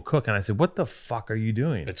watching people cook, and I said, "What the fuck are you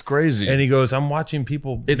doing?" It's crazy. And he goes, "I'm watching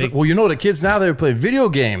people." It's well, you know, the kids now they play video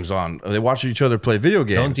games they watch each other play video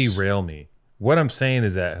games. Don't derail me. What I'm saying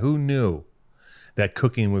is that who knew that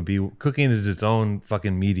cooking is its own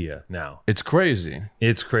fucking media now. It's crazy.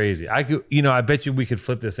 It's crazy. I bet you we could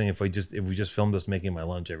flip this thing if we just filmed us making my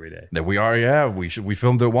lunch every day. That we already have. We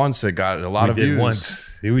filmed it once. It got a lot of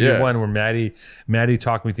views. We did one where Maddie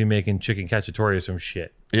talked me through making chicken cacciatore or some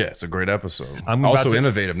shit. Yeah, it's a great episode. I'm also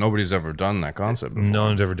innovative. Nobody's ever done that concept before. No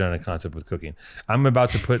one's ever done a concept with cooking. I'm about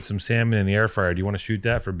to put some salmon in the air fryer. Do you want to shoot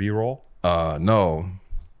that for B-roll? No.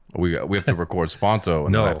 We have to record Sponto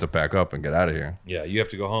and then I have to pack up and get out of here. Yeah, you have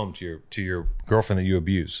to go home to your girlfriend that you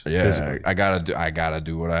abuse. Yeah, physically. I gotta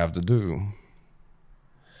do what I have to do.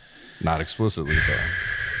 Not explicitly though.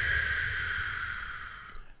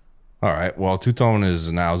 All right. Well, Two Tone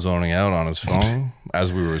is now zoning out on his phone.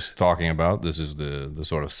 As we were talking about, this is the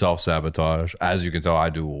sort of self-sabotage. As you can tell, I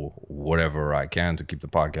do whatever I can to keep the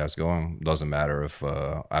podcast going. Doesn't matter if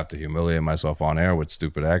I have to humiliate myself on air with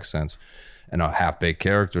stupid accents and half-baked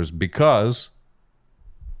characters, because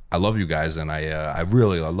I love you guys, and I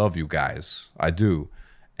really love you guys. I do,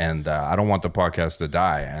 and I don't want the podcast to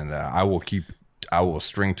die. And I will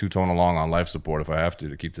string Two Tone along on life support if I have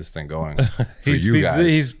to keep this thing going for you guys.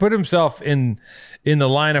 He's put himself in the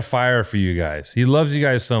line of fire for you guys. He loves you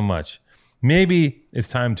guys so much. Maybe it's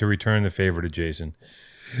time to return the favor to Jason.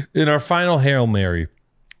 In our final Hail Mary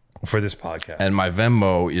for this podcast. And my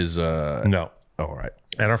Venmo is no. All right.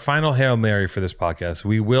 At our final Hail Mary for this podcast,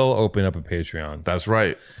 we will open up a Patreon. That's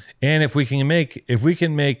right. And if we can make,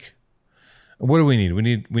 what do we need?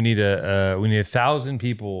 We need 1,000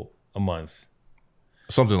 people a month.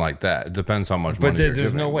 Something like that. It depends how much But money you're there's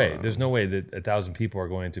giving, no way. There's no way that 1,000 people are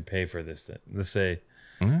going to pay for this thing. Let's say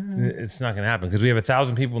it's not going to happen, because we have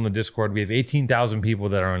 1,000 people in the Discord. We have 18,000 people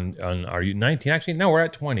that are on our 19. Actually, no, we're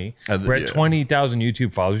at 20. We're at 20,000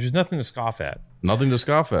 YouTube followers. There's nothing to scoff at. Nothing to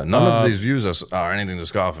scoff at. None of these views are anything to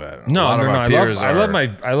scoff at. No. I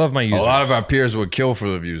love my users. A lot of our peers would kill for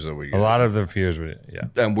the views that we get. A lot of their peers would, yeah.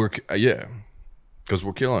 And because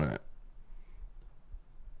we're killing it.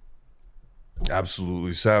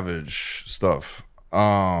 Absolutely savage stuff.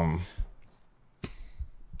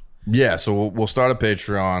 Yeah, so we'll start a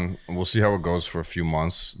Patreon and we'll see how it goes for a few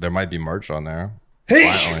months. There might be merch on there.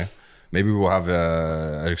 Finally. Maybe we'll have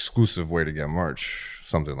an exclusive way to get merch.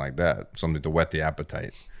 Something like that. Something to whet the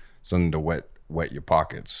appetite. Something to wet your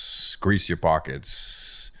pockets. Grease your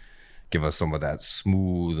pockets. Give us some of that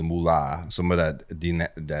smooth moolah. Some of that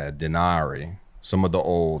denari. Some of the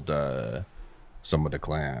old, some of the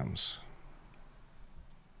clams.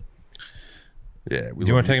 Yeah. Do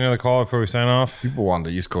you want to take another call before we sign off? People on the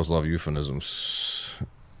East Coast love euphemisms.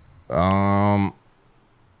 What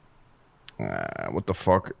the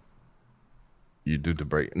fuck? You do the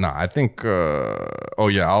break. Nah, I think. Oh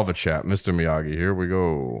yeah, I'll have a chat. Mr. Miyagi, here we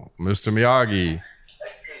go. Mr. Miyagi.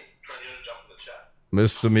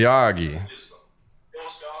 Mr. Miyagi.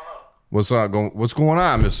 What's going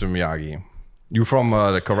on, Mr. Miyagi? You from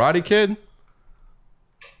the Karate Kid?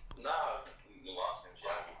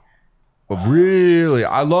 Oh, really?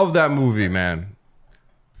 I love that movie, man.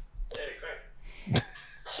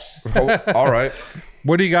 All right.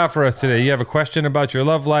 What do you got for us today? You have a question about your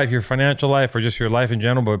love life, your financial life, or just your life in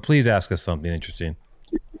general? But please ask us something interesting.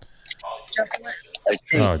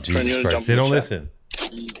 Oh, Jesus Christ. They don't listen.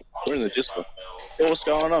 We're in the disco. Yo, what's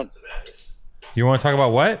going on? You want to talk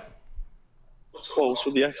about what? Whoa, what's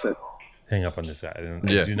with the accent? Hang up on this guy. I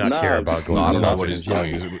do not care about going. No, I don't know what he's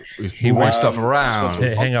doing. He's moving stuff around.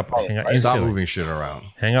 Hang up. Stop Instantly. moving shit around.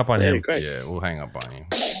 Hang up on him. Great. Yeah, we'll hang up on you.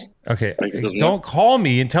 Okay. Don't call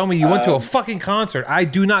me and tell me you went to a fucking concert. I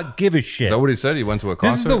do not give a shit. Is that what he said? He went to a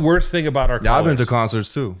concert? This is the worst thing about our callers. Yeah, I've been to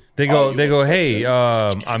concerts too. They go, hey,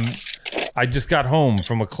 I just got home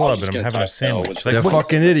from a club and I'm having a sandwich. Like, They're what-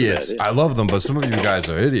 fucking idiots. I love them, but some of you guys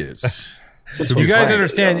are idiots. You guys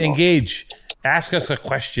understand? Engage. Ask us a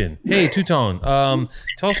question. Hey, Two Tone,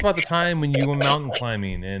 tell us about the time when you were mountain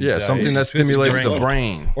climbing. And Something that stimulates the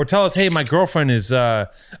brain. Or tell us, hey, my girlfriend is. I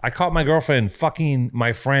caught my girlfriend fucking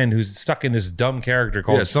my friend who's stuck in this dumb character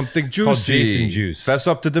called something called juicy. Jason Juice. Fess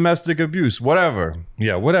up to domestic abuse. Whatever.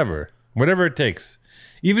 Yeah, whatever it takes.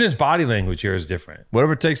 Even his body language here is different.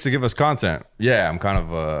 Whatever it takes to give us content. Yeah, I'm kind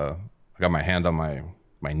of. I got my hand on my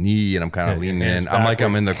knee and I'm kind of leaning in. I'm like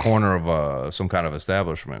I'm in the corner of some kind of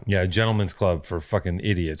establishment. Yeah, gentleman's club for fucking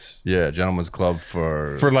idiots. Yeah, gentleman's club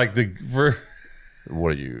for for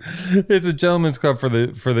what are you? It's a gentleman's club for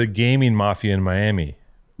the gaming mafia in Miami.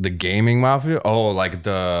 The gaming mafia? Oh, like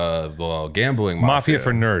the gambling Mafia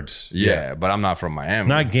for nerds. Yeah, but I'm not from Miami.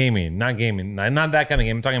 Not gaming. Not that kind of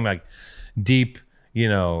game. I'm talking about like deep,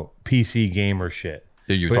 PC gamer shit.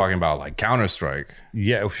 You're talking about like Counter-Strike.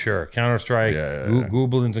 Yeah, sure. Counter-Strike, Yeah.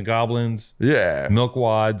 Goblins and Goblins, Yeah. Milk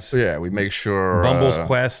Wads, Yeah, we make sure Bumble's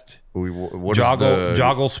Quest,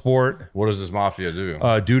 Joggle Sport, what does this mafia do?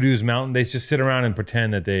 Doo-Doo's Mountain. They just sit around and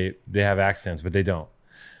pretend that they have accents, but they don't.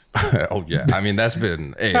 Oh yeah, I mean that's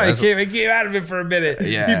been. Hey, He came out of it for a minute.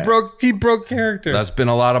 Yeah. He broke character. that's been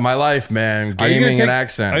a lot of my life, man. Gaming and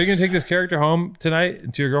accents. Are you gonna take this character home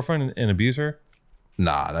tonight to your girlfriend and abuse her?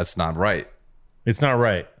 Nah, that's not right. It's not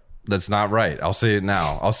right. That's not right. I'll say it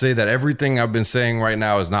now. I'll say that everything I've been saying right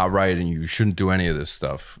now is not right, and you shouldn't do any of this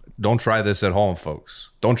stuff. Don't try this at home, folks.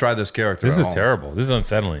 Don't try this character. This at is home. terrible. This is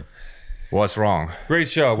unsettling. What's wrong? Great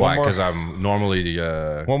show. Why? Because I'm normally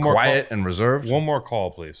quiet and reserved. One more call,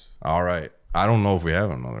 please. All right. I don't know if we have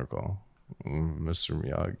another call, Mr.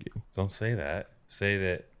 Miyagi. Don't say that. Say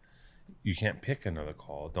that you can't pick another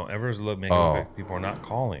call. Don't ever make it look like people are not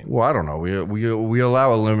calling. Well, I don't know. We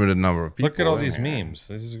allow a limited number of people. Look at all these here. memes.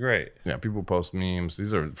 This is great. Yeah, people post memes.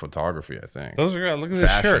 These are photography, I think. Those are great. Look at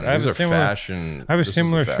Fashion. this shirt. These are fashion. I have a This is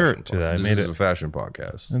similar fashion shirt to that. I This made is it. a fashion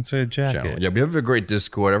podcast. It's a jacket. Channel. Yeah, we have a great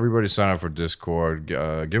Discord. Everybody sign up for Discord.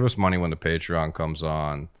 Give us money when the Patreon comes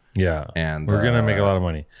on. Yeah, And, we're gonna make a lot of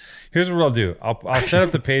money. Here's what I'll do. I'll set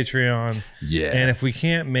up the Patreon. Yeah. And if we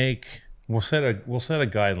can't make, we'll set a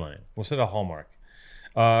guideline. We'll set a hallmark.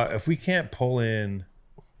 If we can't pull in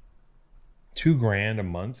 $2,000 a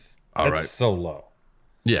month, that's right. so low.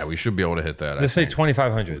 Yeah, we should be able to hit that. Let's say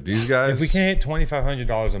 $2,500. These guys. If we can't hit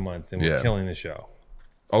 $2,500 a month, then we're killing the show.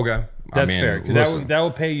 Okay, That's fair because that will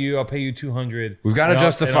pay you. I'll pay you $200. We've got to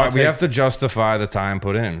justify. We have to justify the time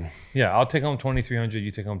put in. Yeah, I'll take home $2,300.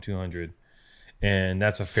 You take home $200, and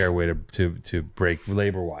that's a fair way to break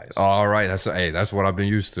labor wise. All right, that's what I've been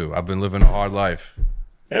used to. I've been living a hard life.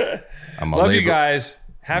 Love you guys.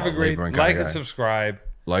 Have a great like and subscribe.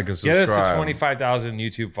 Like and subscribe. Get us to 25,000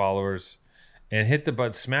 YouTube followers, and hit the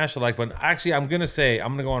button. Smash the like button. Actually, I'm gonna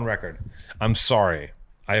go on record. I'm sorry.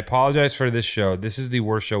 I apologize for this show. This is the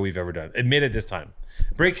worst show we've ever done. Admit it this time.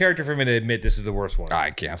 Break character for a minute. Admit this is the worst one.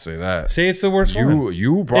 I can't say that. Say it's the worst one.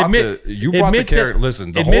 You brought the character.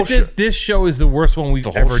 Listen, the whole show. That this show is the worst one we've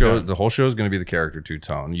ever done. The whole show is going to be the character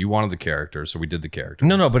two-tone. You wanted the character, so we did the character.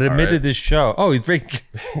 No, but admit that this show. Oh, he's breaking.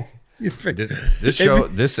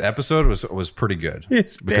 This episode was pretty good.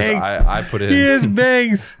 It's because bangs. I put in. He has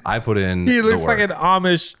bangs. I put in. He looks the like work. an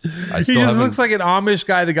Amish. I still He just haven't- looks like an Amish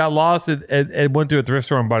guy that got lost and went to a thrift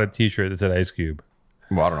store and bought a T-shirt that said Ice Cube,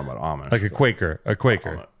 Well, I don't know about Amish. like a Quaker. A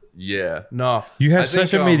Quaker. Yeah. No. You have I think,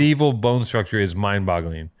 such a medieval bone structure. It's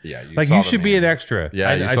mind-boggling. Yeah. Like saw you the should be meme. an extra. Yeah,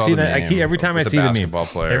 I you saw see the that. meme Every time I with the see the meme. basketball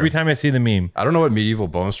player. Every time I see the meme. I don't know what medieval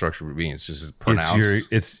bone structure means. It's just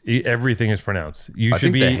pronounced. Everything is pronounced. You I should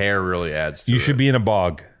think be. the hair really adds to it. You should be in a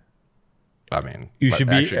bog. I mean, You but should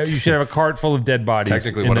be. actually, You should have a cart full of dead bodies.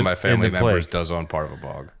 technically, in one the- of my in family the members plague. does own part of a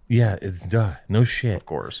bog. Yeah, it's duh. No shit, Of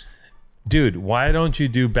course. dude. Why don't you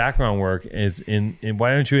do background work? Why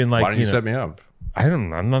don't you in like? Why don't you set me up? I don't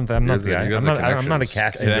know. I'm not the guy. You have I'm the not a connections.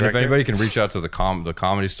 casting And if director. anybody can reach out to the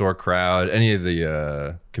comedy store crowd, any of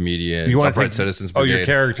the comedians, You wanna Upright take- Citizens your Brigade,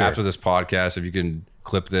 character. after this podcast, if you can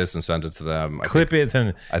clip this and send it to them, Clip it and send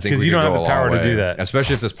it. I think Because we you could don't have go the a power long to do way. that.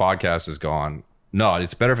 Especially if this podcast is gone. No,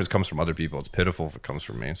 it's better if it comes from other people. It's pitiful if it comes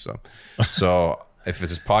from me. So if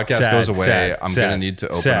this podcast Sad, goes away, sad, I'm sad, gonna need to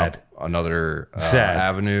open sad. up another Sad.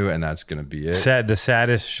 avenue, and that's gonna be it. The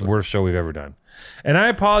saddest, worst show we've ever done. And I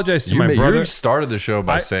apologize to You, my ma- brother. you started the show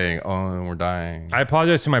by saying, "Oh, we're dying." I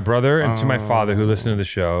apologize to my brother and to my father who listen to the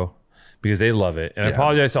show because they love it. And I Yeah.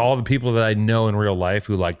 apologize to all the people that I know in real life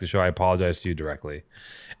who like the show. I apologize to you directly.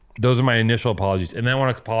 Those are my initial apologies. And then I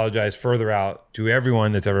want to apologize further out to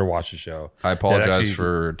everyone that's ever watched the show. I That apologize actually-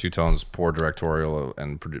 for Two Tone's poor directorial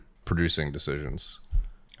and producing decisions.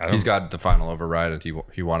 I don't- He's got the final override, and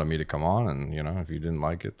he wanted me to come on. And if you didn't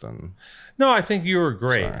like it, then No, I think you were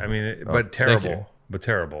great. Sorry. I mean, Oh, but thank terrible. you. But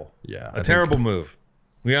terrible. Yeah, A terrible move.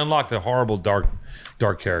 We unlocked a horrible, dark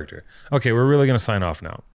character. Okay, we're really going to sign off now.